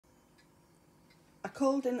I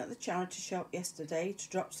called in at the charity shop yesterday to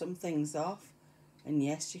drop some things off, and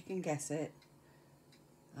yes, you can guess it,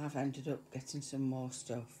 I've ended up getting some more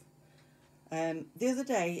stuff. The other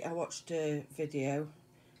day I watched a video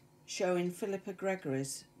showing Philippa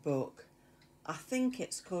Gregory's book. I think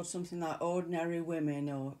it's called something like Ordinary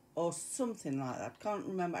Women or something like that. I can't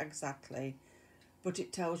remember exactly, but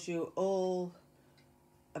it tells you all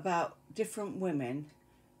about different women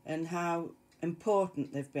and how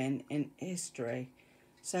important they've been in history.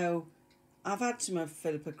 So I've had some of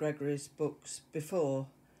Philippa Gregory's books before,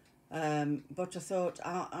 but I thought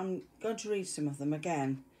I'm going to read some of them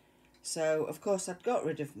again. So of course I'd got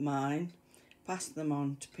rid of mine, passed them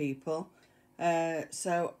on to people.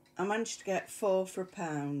 So I managed to get 4 for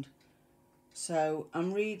 £1. So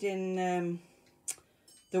I'm reading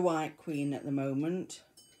The White Queen at the moment,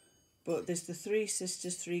 but there's the Three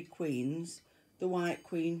Sisters, Three Queens, The White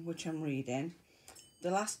Queen, which I'm reading,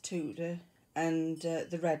 The Last Tudor, and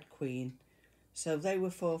The Red Queen. So they were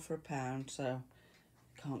 4 for £1, so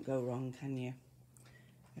can't go wrong, can you?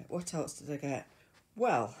 What else did I get?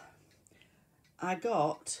 Well, I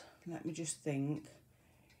got, let me just think,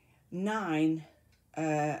 9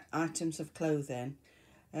 items of clothing.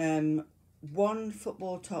 1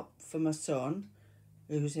 football top for my son,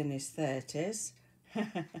 who's in his 30s.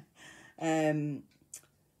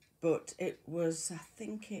 But it was, I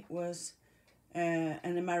think it was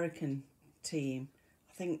an American team.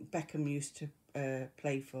 I think Beckham used to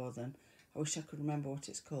play for them. I wish I could remember what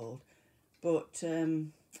it's called. But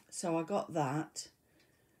so I got that.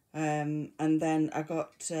 And then I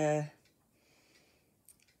got, I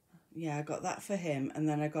got that for him. And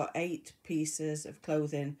then I got 8 pieces of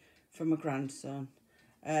clothing for my grandson.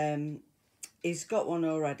 He's got one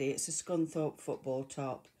already. It's a Scunthorpe football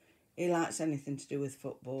top. He likes anything to do with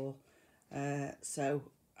football. So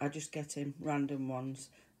I just get him random ones.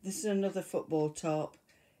 This is another football top.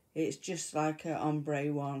 It's just like an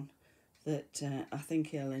ombre one that I think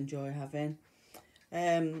he'll enjoy having.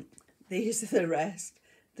 These are the rest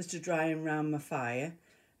that are drying around my fire.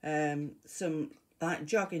 Some like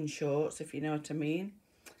jogging shorts, if you know what I mean.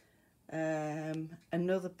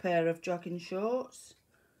 Another pair of jogging shorts,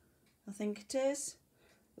 I think it is.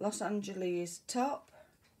 Los Angeles top.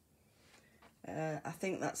 I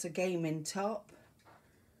think that's a gaming top.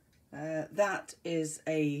 That is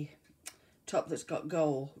a top that's got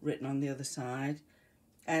goal written on the other side,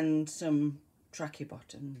 and some tracky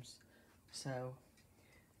bottoms. So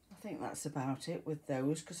I think that's about it with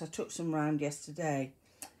those, because I took some round yesterday.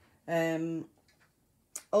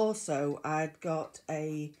 Also, I'd got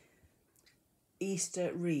a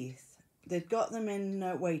Easter wreath. They'd got them in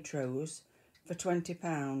Waitrose for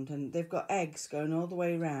 £20, and they've got eggs going all the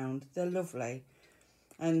way around. They're lovely,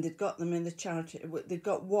 and they'd got them in the charity. They'd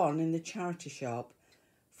got one in the charity shop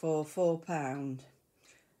for £4.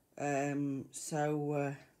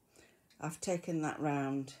 So I've taken that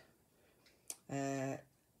round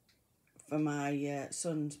for my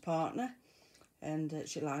son's partner, and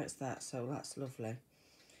she likes that, so that's lovely.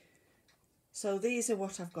 So these are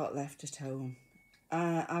what I've got left at home.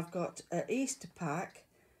 I've got an Easter pack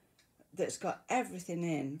that's got everything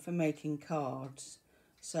in for making cards.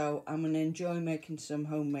 So I'm going to enjoy making some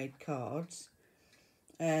homemade cards.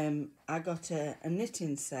 I got a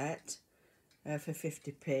knitting set for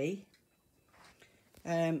 50p.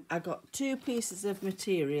 I got 2 pieces of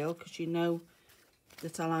material, because you know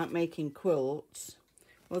that I like making quilts.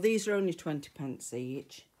 Well, these are only 20p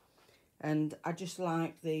each, and I just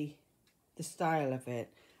like the style of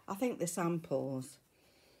it. I think they're samples.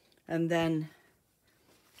 And then,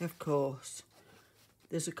 of course,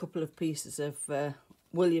 there's a couple of pieces of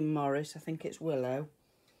William Morris. I think it's Willow.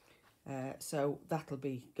 So that'll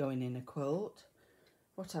be going in a quilt.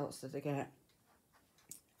 What else did I get?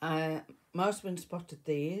 My husband spotted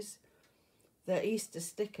these. They're Easter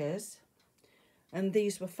stickers. And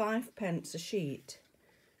these were 5p a sheet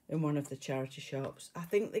in one of the charity shops. I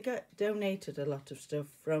think they got donated a lot of stuff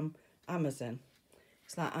from Amazon.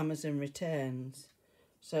 It's like Amazon returns.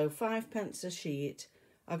 So 5p a sheet.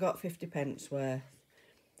 I got 50p worth.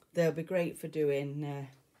 They'll be great for doing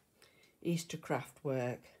Easter craft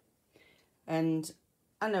work. And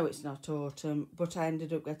I know it's not autumn, but I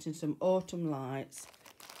ended up getting some autumn lights.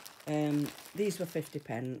 These were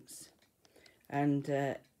 50p.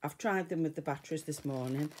 And I've tried them with the batteries this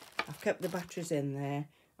morning. I've kept the batteries in there,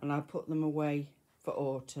 and I'll put them away for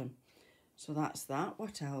autumn. So that's that.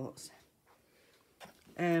 What else?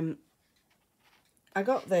 I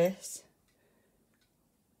got this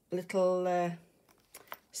little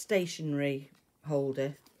stationery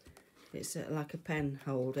holder. It's like a pen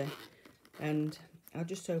holder, and I'll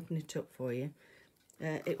just open it up for you.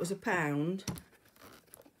 It was £1,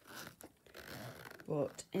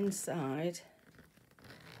 But inside,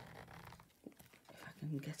 if I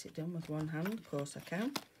can get it done with one hand, of course I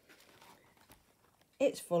can,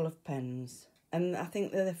 it's full of pens. And I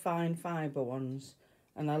think they're the fine fibre ones,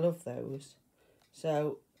 and I love those.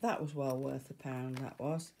 So that was well worth £1, that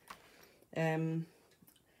was. I'm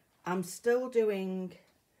still doing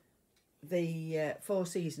the Four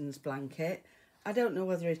Seasons blanket. I don't know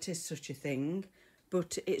whether it is such a thing,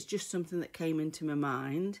 but it's just something that came into my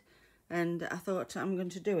mind, and I thought I'm going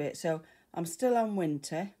to do it. So I'm still on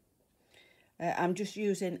winter. I'm just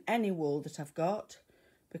using any wool that I've got,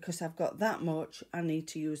 because I've got that much. I need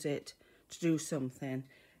to use it to do something.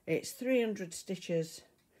 It's 300 stitches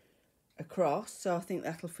across, so I think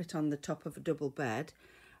that'll fit on the top of a double bed,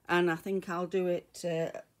 and I think I'll do it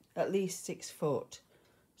at least 6 foot,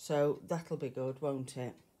 so that'll be good, won't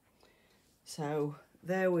it? So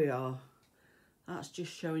there we are. That's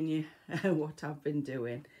just showing you what I've been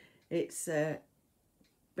doing. It's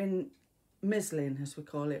been mizzling, as we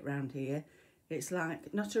call it round here. It's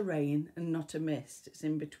like not a rain and not a mist, it's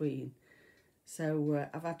in between. So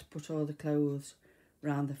I've had to put all the clothes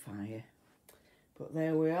round the fire, but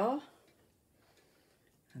there we are.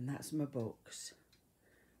 And that's my books,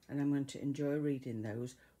 and I'm going to enjoy reading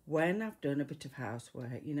those when I've done a bit of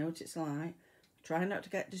housework. You know what it's like. Try not to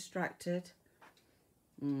get distracted.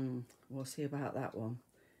 We'll see about that one.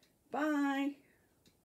 Bye.